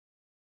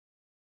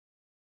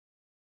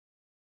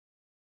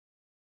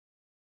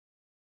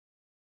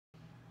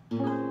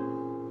Going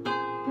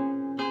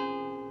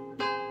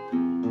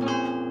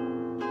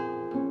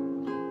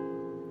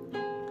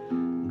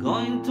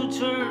to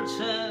church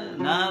and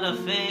not a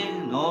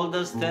fan, all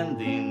the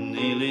standing,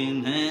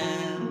 kneeling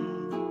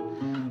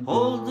hand.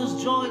 All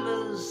those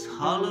joyless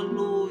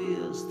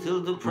alleluias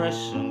till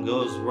depression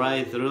goes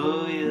right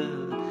through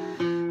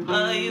you.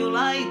 But you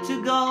like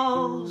to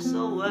go,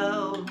 so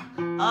well,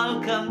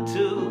 I'll come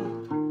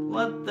too,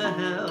 what the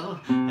hell.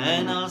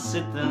 And I'll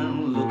sit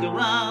and look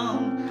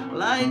around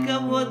like I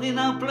would in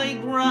a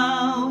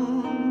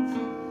playground.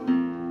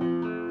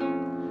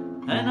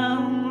 And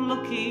I'm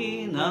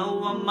looking at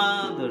a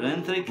mother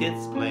and 3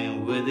 kids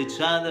playing with each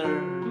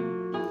other.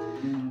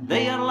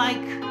 They are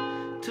like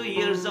 2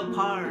 years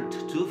apart,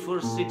 2, 4,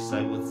 6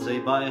 I would say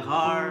by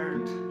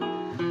heart.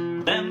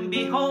 Then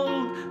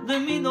behold, the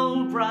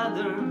middle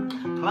brother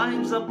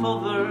climbs up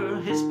over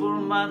his poor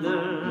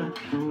mother.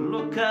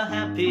 Look how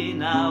happy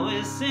now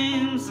he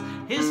seems,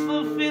 he's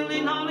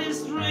fulfilling all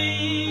his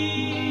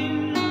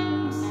dreams.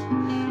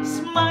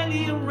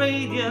 Smiley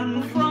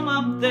radiant from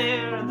up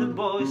there, the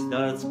boy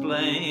starts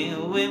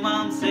playing with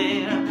mom's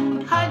hair.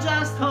 I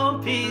just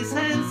hope his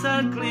hands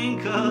are clean,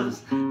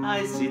 'cause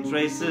I see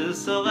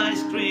traces of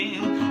ice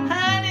cream.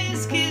 And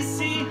he's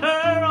kissing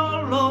her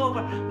all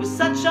over with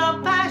such a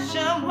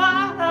passion,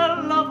 what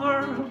a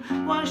lover.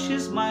 While she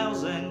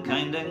smiles and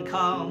kind and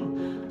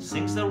calm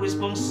sings the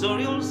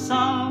responsorial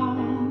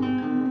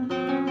song.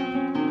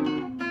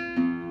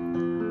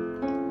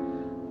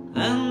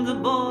 And the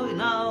boy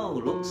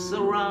now looks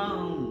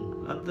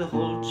around at the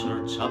whole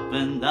church up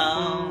and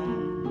down.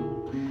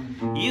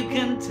 You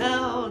can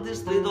tell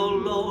this little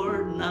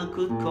Lord now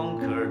could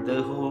conquer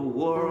the whole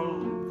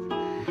world.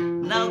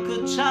 Now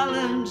could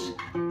challenge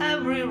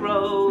every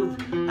road,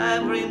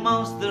 every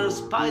monster,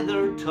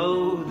 spider,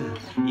 toad.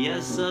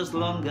 Yes, as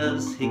long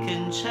as he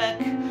can check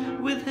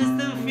with his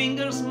 10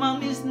 fingers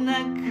mommy's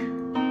neck.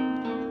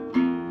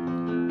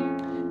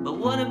 But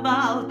what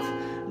about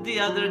the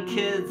other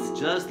kids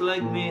just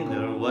like me?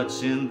 They're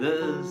watching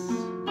this.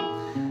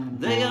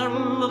 They are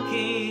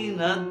looking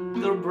at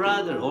their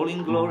brother all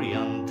in glory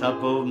on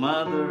top of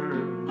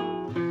mother.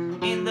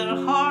 In their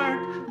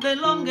heart they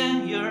long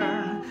and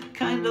yearn,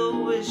 kind of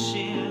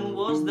wishing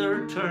was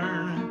their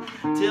turn.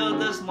 Till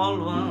the small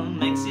one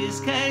makes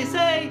his case,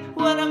 hey,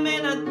 wait a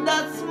minute,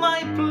 that's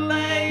my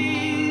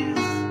place.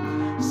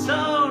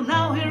 So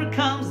now here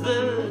comes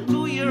the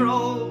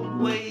 2-year-old,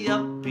 way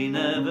up in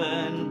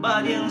heaven,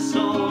 body and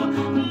soul,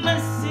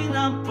 messing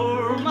up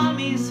poor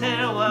mommy's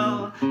hair.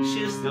 Well,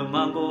 she still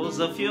mumbles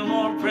a few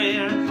more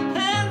prayers.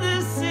 And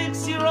the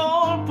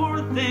 6-year-old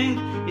poor thing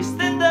is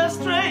standing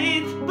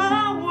straight,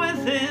 but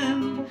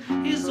within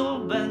he's all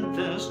bent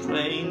and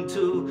straying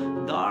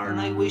too. Darn,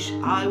 I wish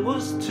I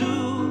was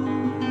too.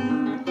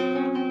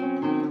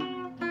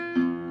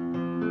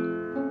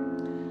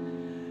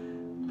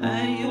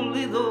 And you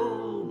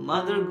little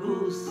mother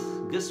goose,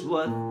 guess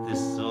what? This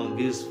song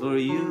is for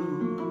you.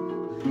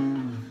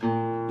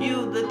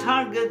 You, the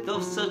target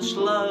of such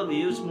love,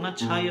 you're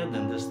much higher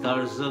than the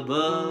stars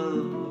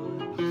above.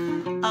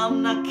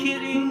 I'm not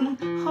kidding,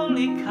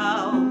 holy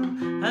cow,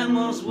 and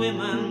most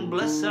women,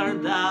 bless our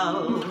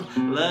thou.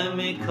 Let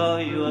me call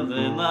you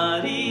Ave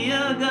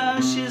Maria,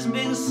 gosh, it's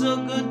been so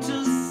good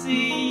to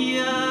see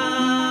ya.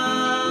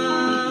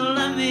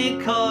 Let me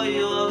call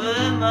you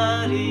Ave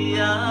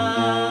Maria.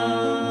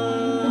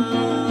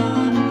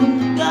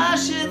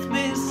 Gosh, it's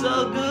been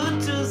so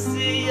good to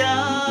see ya.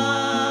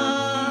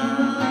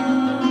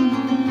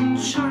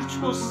 Church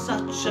was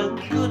such a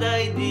good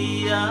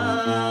idea.